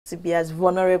to be as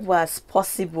vulnerable as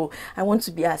possible. I want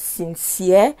to be as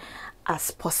sincere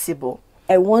as possible.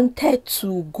 I wanted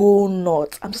to go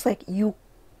nuts. I'm just like, you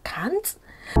can't.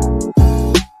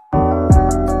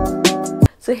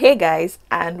 So hey guys,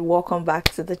 and welcome back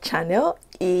to the channel.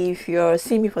 If you're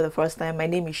seeing me for the first time, my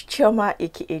name is Chioma,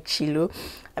 aka Chilo.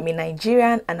 I'm a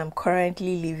Nigerian and I'm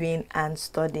currently living and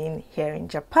studying here in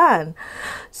Japan.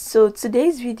 So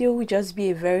today's video will just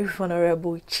be a very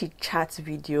vulnerable chit chat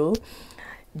video.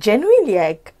 Genuinely,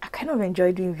 I kind of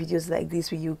enjoy doing videos like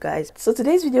this with you guys. So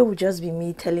today's video will just be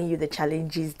me telling you the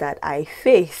challenges that I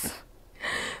face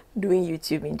doing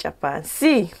YouTube in Japan.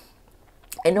 See,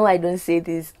 I know I don't say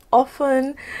this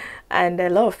often, and a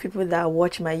lot of people that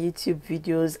watch my YouTube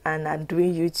videos and are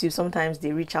doing YouTube, sometimes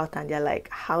they reach out and they're like,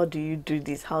 how do you do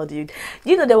this? How do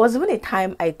you know, there was even a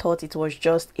time I thought it was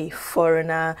just a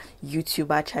foreigner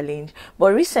YouTuber challenge,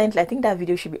 but recently, I think that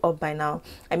video should be up by now,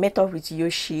 I met up with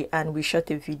Yoshi and we shot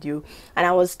a video, and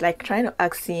I was like trying to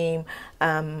ask him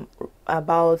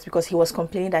about, because he was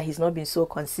complaining that he's not been so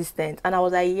consistent, and I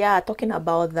was like, yeah, talking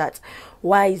about that,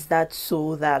 why is that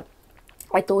so? That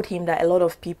I told him that a lot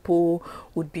of people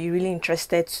would be really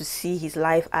interested to see his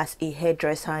life as a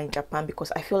hairdresser in Japan,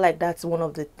 because I feel like that's one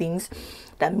of the things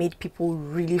that made people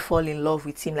really fall in love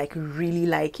with him, like really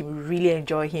like him, really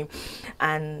enjoy him.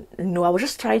 And you know, I was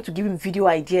just trying to give him video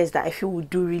ideas that I feel would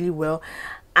do really well.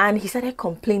 And he started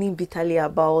complaining bitterly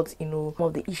about, you know, some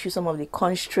of the issues, some of the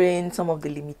constraints, some of the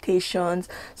limitations,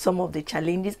 some of the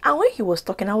challenges. And when he was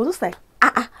talking, I was just like,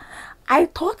 I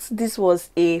thought this was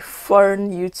a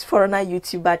foreigner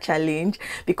YouTuber challenge,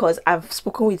 because I've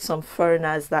spoken with some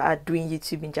foreigners that are doing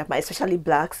YouTube in Japan, especially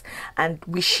blacks, and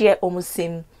we share almost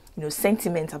same, you know,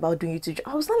 sentiments about doing YouTube.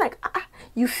 I was not like,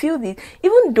 you feel it,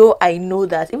 even though I know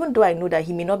that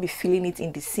he may not be feeling it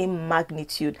in the same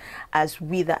magnitude as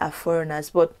we that are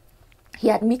foreigners, but he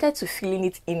admitted to feeling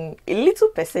it in a little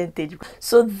percentage.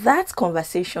 So that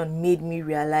conversation made me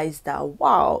realize that,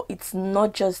 wow, it's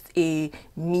not just a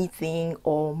me thing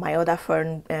or my other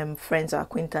foreign friends or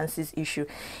acquaintances issue.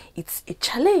 It's a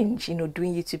challenge, you know,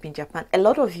 doing YouTube in Japan. A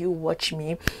lot of you watch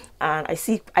me and I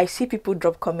see people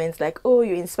drop comments like, oh,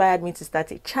 you inspired me to start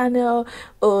a channel,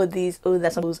 oh this, oh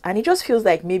that, and it just feels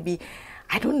like maybe,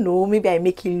 I don't know, maybe I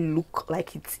make it look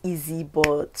like it's easy,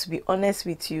 but to be honest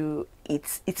with you,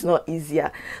 it's not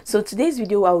easier. So today's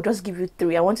video, I will just give you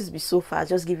three. I want it to be so fast.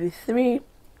 Just give you three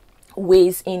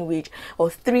ways in which, or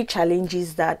three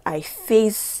challenges that I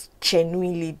face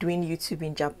genuinely doing YouTube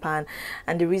in Japan,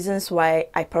 and the reasons why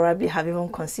I probably have even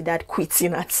considered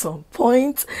quitting at some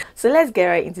point. So let's get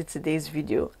right into today's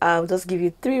video. I'll just give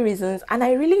you three reasons, and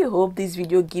I really hope this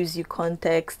video gives you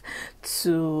context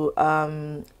to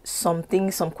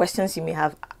some questions you may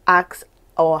have asked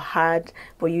or hard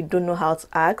but you don't know how to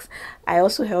ask. I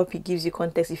also hope it gives you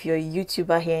context if you're a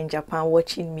YouTuber here in Japan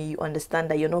watching me, you understand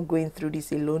that you're not going through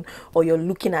this alone, or you're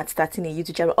looking at starting a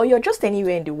YouTube channel, or you're just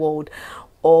anywhere in the world,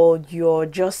 or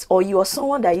you're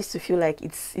someone that used to feel like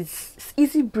it's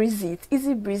easy breezy,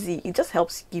 it just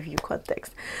helps give you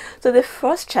context. So the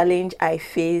first challenge I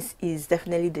face is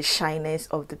definitely the shyness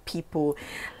of the people.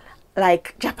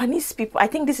 Like, Japanese people, I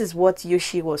think this is what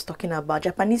Yoshi was talking about.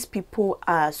 Japanese people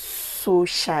are so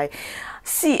shy.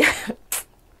 See,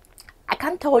 I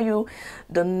can't tell you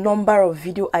the number of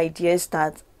video ideas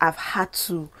that I've had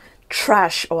to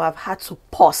trash or I've had to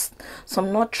pause.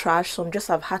 Some not trash, some just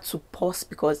have had to pause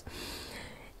because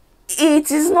it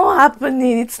is not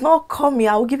happening, it's not coming.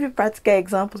 I will give you practical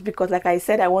examples, because like I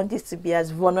said, I want this to be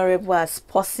as vulnerable as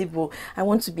possible. I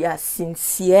want to be as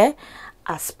sincere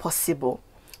as possible.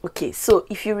 Okay, so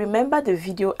if you remember the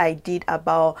video I did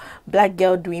about black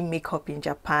girl doing makeup in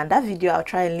Japan, that video, I'll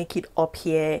try and link it up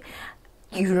here.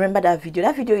 You remember that video?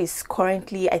 That video is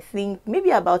currently, I think,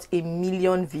 maybe about 1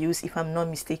 million views if I'm not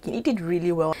mistaken. It did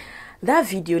really well. That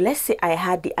video, let's say I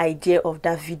had the idea of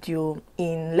that video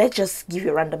in, let's just give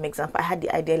you a random example, I had the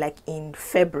idea like in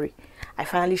February. I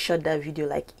finally shot that video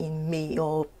like in May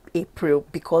or April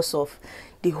because of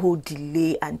the whole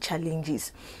delay and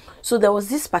challenges. So there was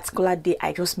this particular day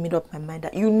I just made up my mind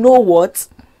that, you know what,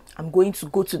 I'm going to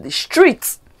go to the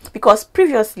streets. Because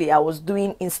previously I was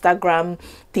doing Instagram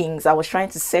things, I was trying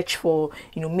to search for,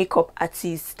 you know, makeup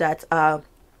artists that are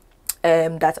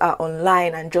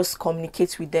online and just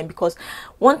communicate with them. Because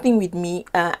one thing with me,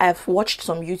 I've watched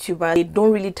some YouTubers, they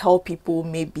don't really tell people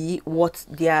maybe what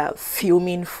they are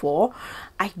filming for.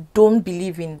 I don't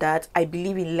believe in that. I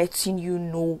believe in letting you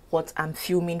know what I'm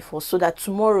filming for, so that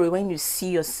tomorrow when you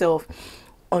see yourself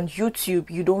on YouTube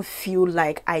you don't feel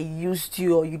like I used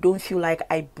you, or you don't feel like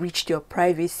I breached your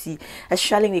privacy,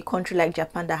 especially in a country like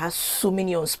Japan that has so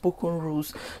many unspoken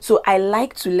rules. So I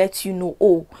like to let you know,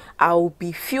 oh, I'll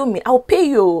be filming, I'll pay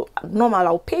you normal,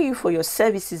 I'll pay you for your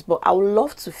services, but I would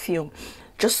love to film,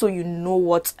 just so you know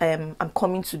what I'm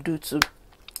coming to do too.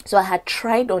 So I had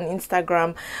tried on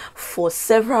Instagram for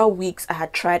several weeks. I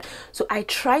tried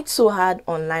so hard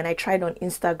online. I tried on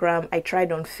Instagram, I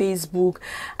tried on Facebook,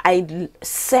 I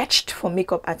searched for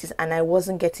makeup artists, and I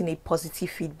wasn't getting a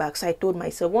positive feedback. So I told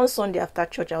myself one Sunday after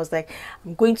church, I was like,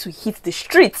 I'm going to hit the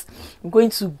streets. I'm going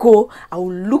to go, I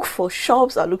will look for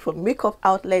shops, I'll look for makeup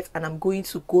outlets, and I'm going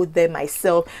to go there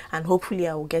myself, and hopefully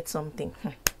I will get something.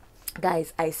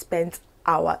 Guys, I spent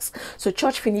hours. So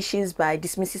church finishes by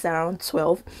dismisses around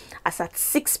 12. As at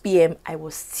 6 p.m. I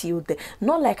was still there.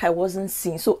 Not like I wasn't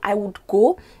seeing. So I would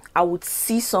go, I would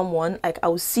see someone, like I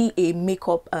would see a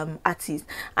makeup artist,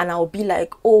 and I would be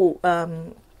like, oh,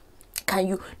 can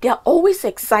you, they are always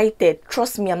excited.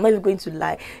 Trust me, I'm not even going to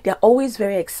lie. They are always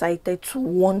very excited to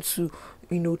want to,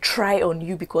 you know, try on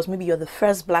you, because maybe you're the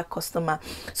first black customer.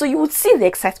 So you would see the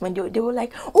excitement. They were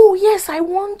like, oh yes, I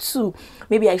want to.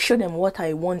 Maybe I show them what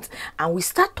I want, and we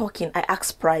start talking. I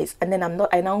ask price, and then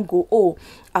I now go, oh,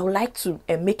 I would like to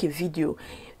make a video.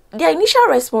 Their initial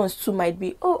response too might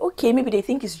be, oh, okay, maybe they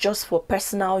think it's just for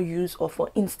personal use, or for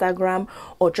Instagram,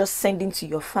 or just sending to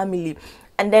your family.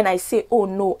 And then I say, oh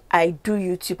no, I do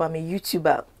YouTube, I'm a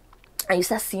YouTuber. And you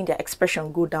start seeing their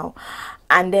expression go down.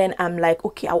 And then I'm like,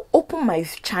 okay, I'll open my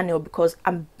channel, because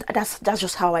that's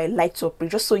just how I like to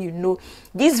operate. Just so you know,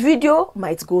 this video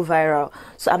might go viral,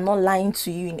 so I'm not lying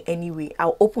to you in any way.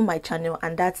 I'll open my channel,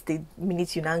 and that's the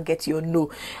minute you now get your no.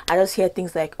 I just hear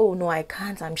things like, oh no, I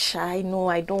can't, I'm shy, no,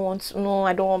 I don't want to, no,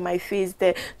 I don't want my face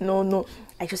there, no.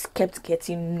 I just kept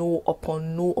getting no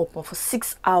upon for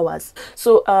 6 hours.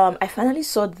 So I finally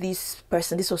saw this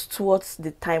person. This was towards the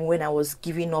time when I was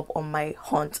giving up on my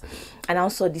hunt, and I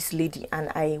saw this lady, and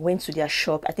I went to their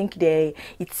shop. I think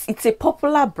it's a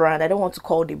popular brand. I don't want to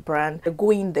call the brand. I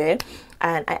go in there,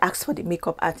 and I asked for the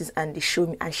makeup artist, and they show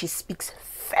me, and she speaks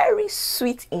very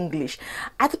sweet English.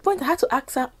 At the point I had to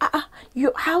ask her,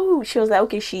 you, how? She was like,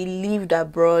 okay, she lived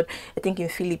abroad, I think in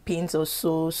Philippines or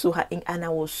so. And I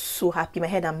was so happy. In my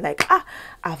head, I'm like,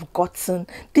 I've gotten,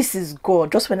 this is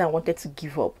God, just when I wanted to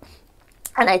give up.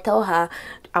 And I tell her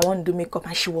I want to do makeup,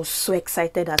 and she was so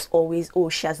excited as always. Oh,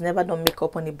 she has never done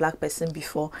makeup on a black person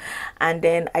before. And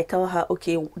then I tell her,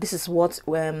 okay, this is what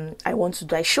I want to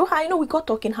do. I show her, you know, we got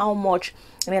talking how much,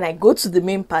 and then I go to the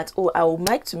main part. Oh, I would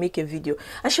like to make a video.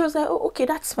 And she was like, oh, okay,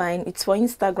 that's fine, it's for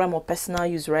Instagram or personal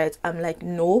use, right? I'm like,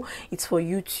 no, it's for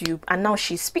YouTube. And now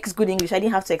she speaks good English. I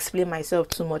didn't have to explain myself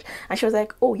too much. And she was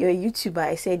like, oh, you're a YouTuber?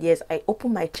 I said yes. I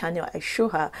opened my channel, I show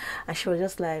her, and she was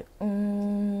just like,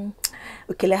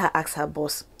 okay, let her ask her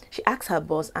boss. She asked her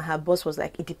boss, and her boss was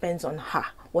like, it depends on her,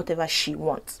 whatever she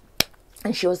wants.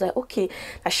 And she was like, okay,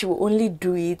 that she will only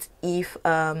do it if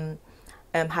her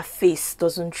face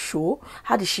doesn't show.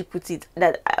 How did she put it?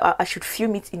 That I should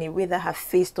film it in a way that her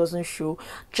face doesn't show,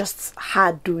 just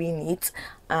her doing it.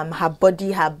 Her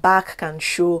body, her back can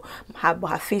show,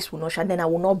 her face will not show, and then I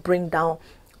will not bring down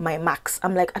my marks.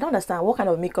 I'm like, I don't understand, what kind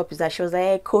of makeup is that? She was like,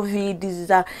 hey, COVID, this is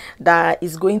that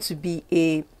is going to be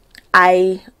a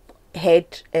eye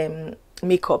head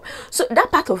makeup. So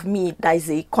that part of me that is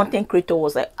a content creator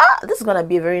was like, this is gonna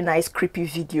be a very nice creepy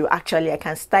video. Actually, I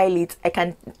can style it, I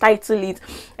can title it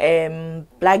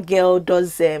black girl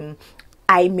does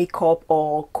eye makeup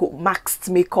or maxed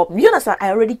makeup. You understand?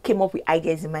 I already came up with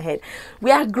ideas in my head.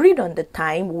 We agreed on the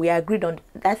time, we agreed on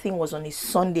that. Thing was on a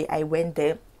Sunday. I went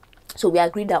there. So we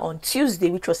agreed that on Tuesday,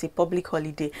 which was a public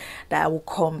holiday, that I will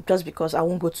come, just because I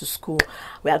won't go to school.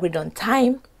 We agreed on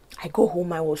time. I go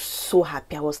home, I was so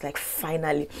happy. I was like,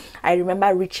 finally. I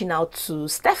remember reaching out to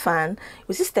Stefan.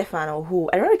 Was it Stefan or who?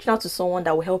 I remember reaching out to someone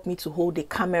that will help me to hold the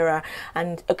camera.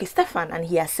 And okay, Stefan, and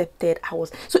he accepted.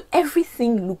 So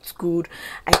everything looked good.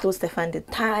 I told Stefan the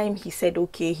time. He said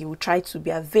okay, he would try to be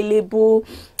available.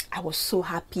 I was so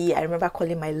happy. I remember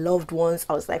calling my loved ones.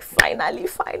 I was like, finally.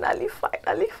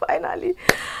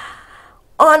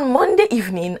 On Monday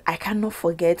evening, I cannot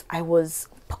forget, I was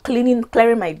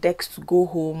clearing my desk to go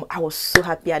home. I was so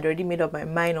happy. I'd already made up my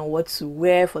mind on what to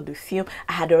wear for the film.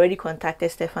 I had already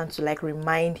contacted Stefan to like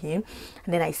remind him.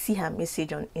 And then I see her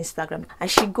message on Instagram,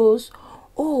 and she goes,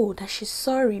 oh, that she's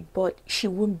sorry, but she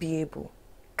won't be able.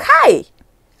 Kai!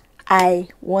 I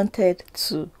wanted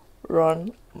to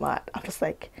run mad. I'm just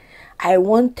like, I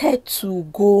wanted to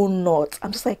go nuts.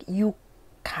 I'm just like, you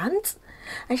can't?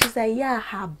 And she's like, yeah,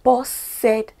 her boss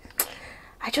said.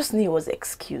 I just knew it was an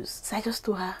excuse. So I just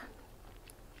told her,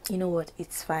 you know what,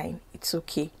 it's fine, it's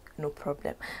okay, no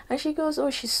problem. And she goes, oh,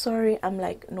 she's sorry. I'm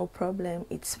like, no problem,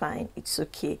 it's fine, it's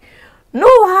okay, no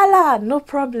wahala, no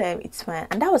problem, it's fine.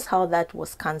 And that was how that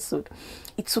was cancelled.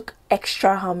 It took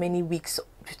extra how many weeks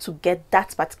to get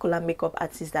that particular makeup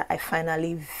artist that I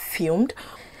finally filmed.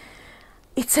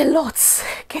 It's a lot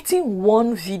getting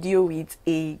one video with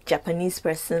a Japanese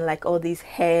person, like all this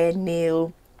hair,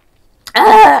 nail,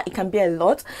 it can be a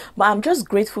lot, but I'm just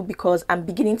grateful because I'm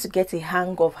beginning to get a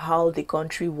hang of how the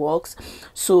country works,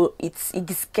 so it's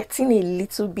getting a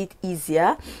little bit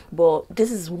easier. But this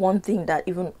is one thing that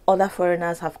even other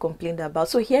foreigners have complained about.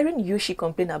 So hearing Yoshi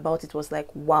complain about it was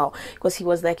like, wow, because he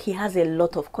was like, he has a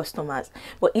lot of customers,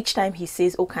 but each time he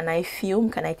says, oh, can I film,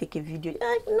 can I take a video,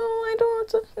 like, no, I don't want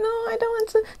to, no, I don't want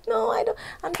to, no, I don't.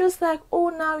 I'm just like, oh,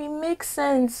 now it makes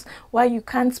sense why you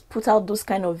can't put out those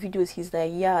kind of videos. He's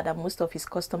like, yeah, that most of his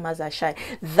customers are shy,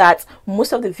 that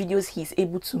most of the videos he's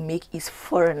able to make is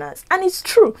foreigners. And it's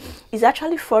true, it's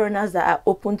actually foreigners that are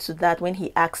open to that. When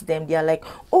he asks them, they are like,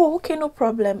 oh, okay, no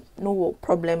problem, no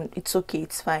problem, it's okay,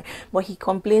 it's fine. But he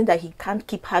complained that he can't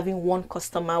keep having one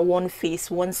customer, one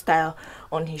face, one style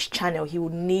on his channel. He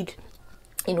would need,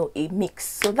 you know, a mix.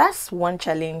 So that's one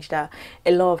challenge that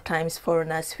a lot of times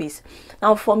foreigners face.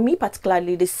 Now for me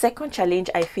particularly, the second challenge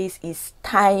I face is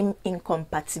time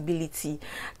incompatibility.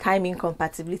 Time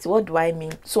incompatibility, what do I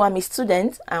mean? So I'm a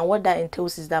student, and what that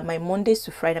entails is that my Mondays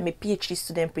to Friday, I'm a PhD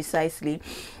student precisely,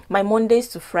 my Mondays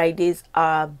to Fridays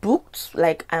are booked.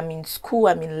 Like, I'm in school,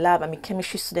 I'm in lab, I'm a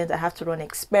chemistry student, I have to run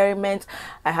experiments,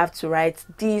 I have to write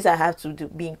this, I have to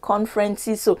be in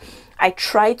conferences. So I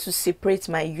try to separate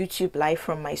my YouTube life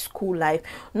from my school life,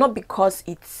 not because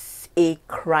it's a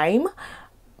crime,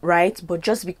 right, but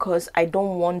just because I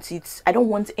don't want it, I don't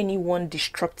want anyone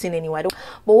disrupting anyone.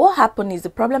 But what happened is, the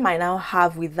problem I now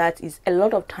have with that is, a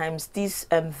lot of times these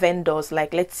vendors,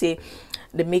 like let's say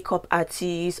the makeup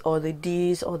artists or the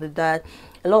this or the that,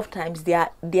 a lot of times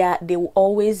they will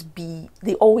always be,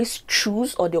 they always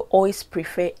choose, or they always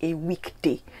prefer a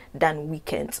weekday than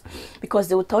weekends, because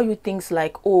they will tell you things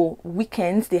like, oh,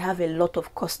 weekends they have a lot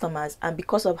of customers, and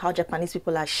because of how Japanese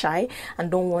people are shy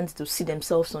and don't want to see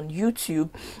themselves on YouTube,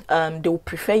 they will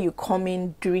prefer you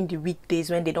coming during the weekdays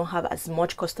when they don't have as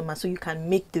much customers, so you can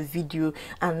make the video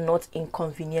and not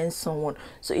inconvenience someone.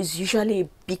 So it's usually a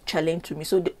big challenge to me.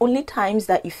 So the only times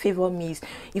that it favor me is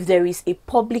if there is a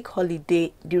public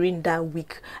holiday during that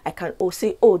week. I can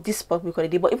say, oh, this public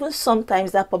holiday. But even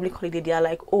sometimes that public holiday, they are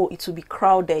like, oh, it will be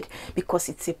crowded because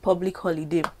it's a public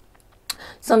holiday.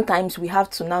 Sometimes we have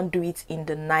to now do it in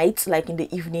the night, like in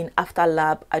the evening after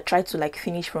lab. I try to like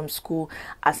finish from school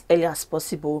as early as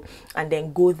possible and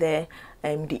then go there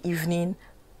the evening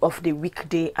of the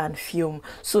weekday and film.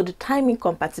 So the timing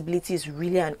compatibility is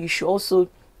really an issue. Also,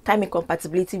 time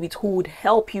incompatibility with who would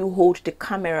help you hold the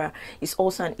camera is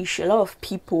also an issue. A lot of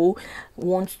people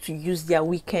want to use their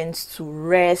weekends to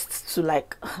rest, to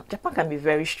like, Japan can be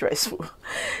very stressful.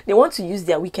 They want to use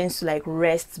their weekends to like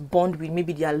rest, bond with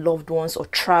maybe their loved ones, or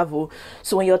travel.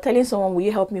 So when you're telling someone, will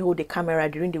you help me hold the camera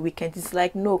during the weekend, it's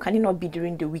like, no, can it not be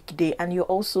during the weekday? And you're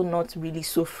also not really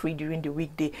so free during the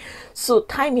weekday. So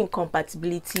time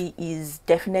incompatibility is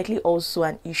definitely also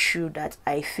an issue that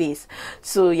I face.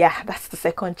 So yeah, that's the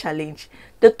second challenge.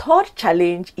 The third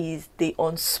challenge is the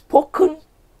unspoken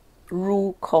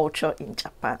rule culture in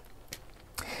Japan.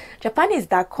 Japan is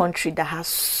that country that has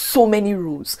so many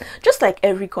rules, just like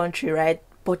every country, right?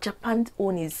 But Japan's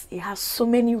own is, it has so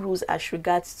many rules as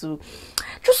regards to,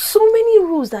 just so many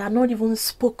rules that are not even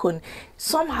spoken.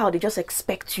 Somehow they just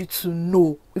expect you to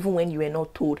know even when you were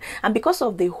not told. And because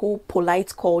of the whole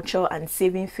polite culture and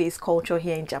saving face culture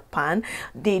here in Japan,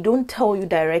 they don't tell you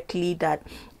directly that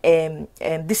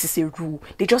this is a rule.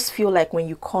 They just feel like when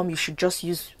you come, you should just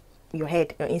use your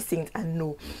head, your instinct, and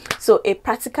know. So a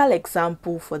practical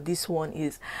example for this one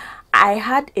is, I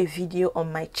had a video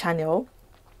on my channel.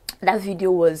 That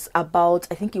video was about,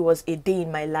 I think it was a day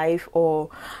in my life, or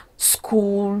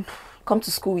school, come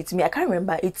to school with me, I can't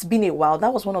remember, it's been a while.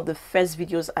 That was one of the first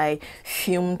videos I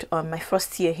filmed on my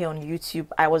first year here on YouTube.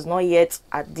 I was not yet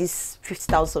at this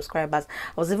 50,000 subscribers.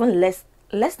 I was even less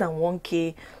than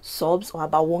 1k subs, or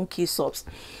about 1k subs.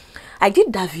 I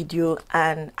did that video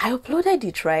and I uploaded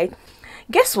it, right?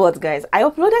 Guess what, guys? I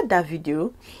uploaded that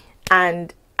video,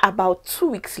 and about 2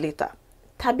 weeks later,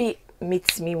 Tabi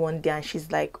meets me one day and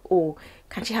she's like, oh,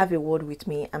 can she have a word with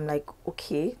me? I'm like,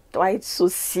 okay, why it's so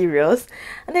serious?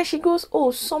 And then she goes, oh,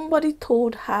 somebody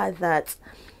told her that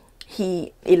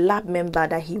a lab member,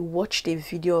 that he watched a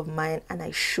video of mine and I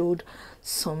showed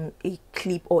a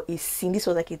clip or a scene. This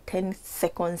was like a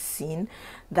 10-second scene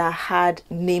that had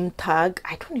name tag.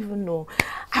 I don't even know,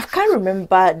 I can't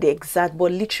remember the exact,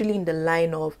 but literally in the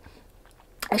line of,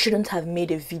 I shouldn't have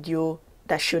made a video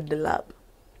that showed the lab,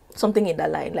 something in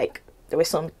that line. Like there were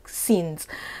some scenes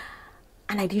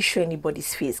and I didn't show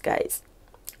anybody's face, guys.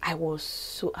 I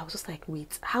was just like,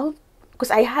 wait, how?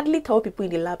 Because I hardly tell people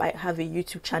in the lab I have a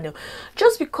YouTube channel,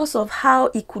 just because of how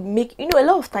it could make, you know, a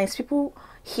lot of times people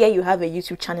hear you have a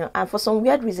YouTube channel and for some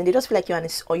weird reason they just feel like you're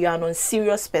an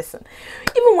unserious person,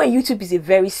 even when YouTube is a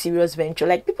very serious venture.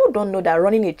 Like, people don't know that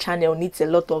running a channel needs a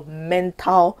lot of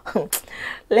mental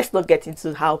let's not get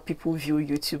into how people view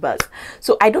YouTubers.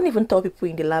 So I don't even tell people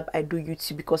in the lab I do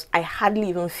YouTube, because I hardly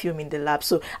even film in the lab.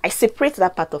 So I separate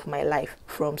that part of my life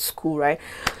from school, right?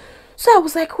 So I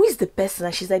was like, who is the person?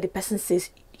 And she's like, the person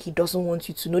says he doesn't want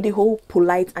you to know, the whole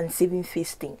polite and saving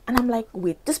face thing. And I'm like,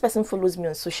 wait, this person follows me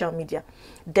on social media,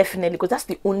 definitely, because that's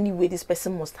the only way this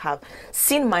person must have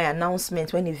seen my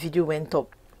announcement when a video went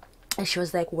up. And she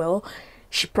was like, well,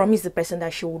 she promised the person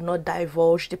that she would not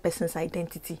divulge the person's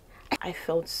identity. I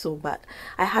felt so bad.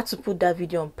 I had to put that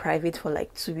video on private for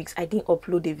like 2 weeks. I didn't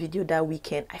upload the video that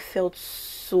weekend. I felt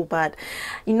so bad.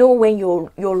 You know, when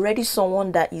you're already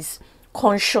someone that is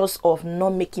conscious of not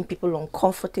making people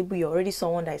uncomfortable, you're already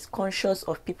someone that is conscious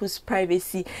of people's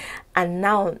privacy, and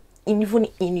now even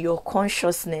in your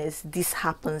consciousness this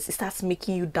happens, it starts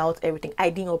making you doubt everything. I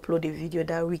didn't upload a video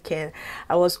that weekend.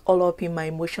 I was all up in my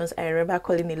emotions. I remember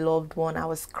calling a loved one. I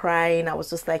was crying. I was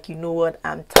just like, you know what,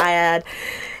 I'm tired.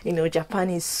 You know, Japan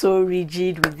is so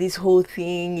rigid with this whole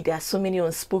thing. There are so many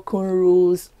unspoken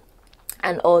rules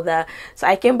and all that. So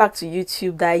I came back to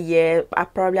YouTube that year,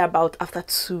 probably about after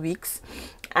 2 weeks.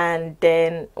 And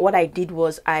then what I did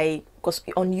was, because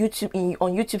on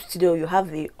YouTube Studio you have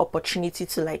the opportunity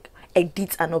to like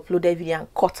edit and upload a video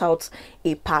and cut out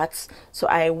a part. So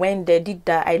I went there, did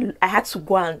that. I had to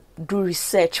go and do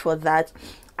research for that.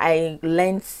 I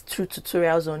learned through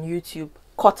tutorials on YouTube,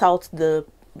 cut out the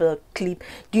clip.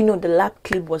 Do you know, the lab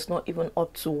clip was not even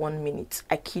up to 1 minute?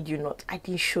 I kid you not. I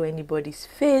didn't show anybody's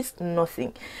face,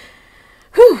 nothing.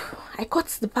 Whew. I cut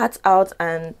the part out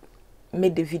and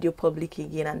made the video public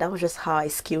again, and that was just how I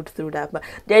scaled through that. But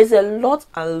there's a lot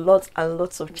and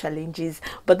lots of challenges,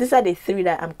 but these are the 3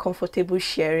 that I'm comfortable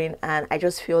sharing. And I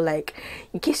just feel like,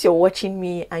 in case you're watching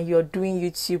me and you're doing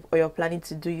YouTube or you're planning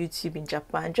to do YouTube in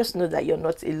Japan, just know that you're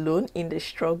not alone in the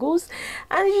struggles.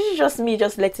 And it's just me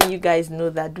just letting you guys know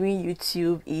that doing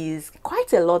YouTube is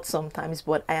quite a lot sometimes,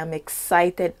 but I am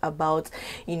excited about,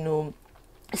 you know,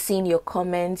 seeing your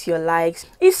comments, your likes.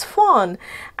 It's fun,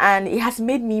 and it has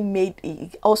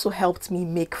it also helped me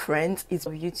make friends. It's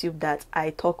on YouTube that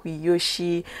I talk with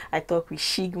Yoshi, I talk with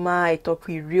Shigma, I talk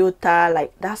with Ryota.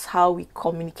 Like, that's how we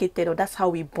communicated, or that's how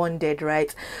we bonded,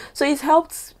 right? So it's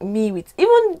helped me with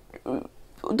even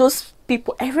those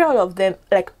people, all of them,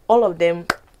 like all of them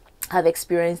have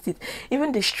experienced it.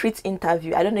 Even the street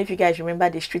interview, I don't know if you guys remember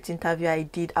the street interview I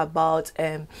did about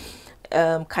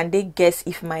can they guess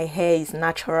if my hair is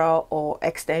natural or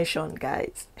extension,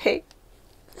 guys? Hey,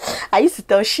 I used to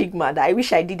tell Shigma that I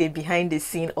wish I did a behind the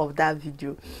scene of that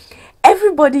video.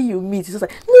 Everybody you meet is just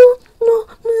like, no,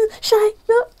 shy,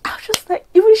 no. I was just like,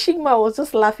 even Shigma was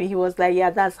just laughing. He was like, yeah,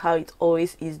 that's how it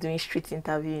always is doing street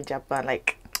interview in Japan.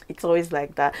 Like, it's always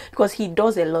like that, because he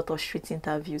does a lot of street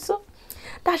interviews. So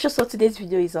that's just what today's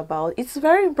video is about. It's a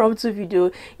very impromptu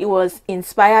video. It was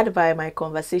inspired by my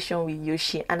conversation with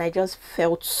Yoshi, and I just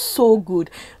felt so good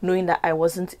knowing that I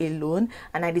wasn't alone.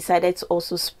 And I decided to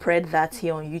also spread that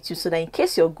here on YouTube, so that in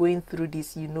case you're going through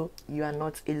this, you know you are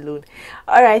not alone.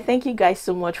 All right, thank you guys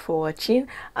so much for watching,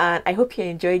 and I hope you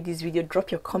enjoyed this video.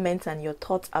 Drop your comments and your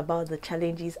thoughts about the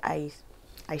challenges I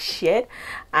shared,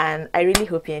 and I really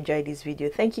hope you enjoyed this video.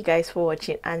 Thank you guys for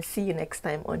watching, and see you next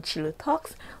time on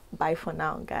Chilotalks. Bye for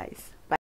now, guys.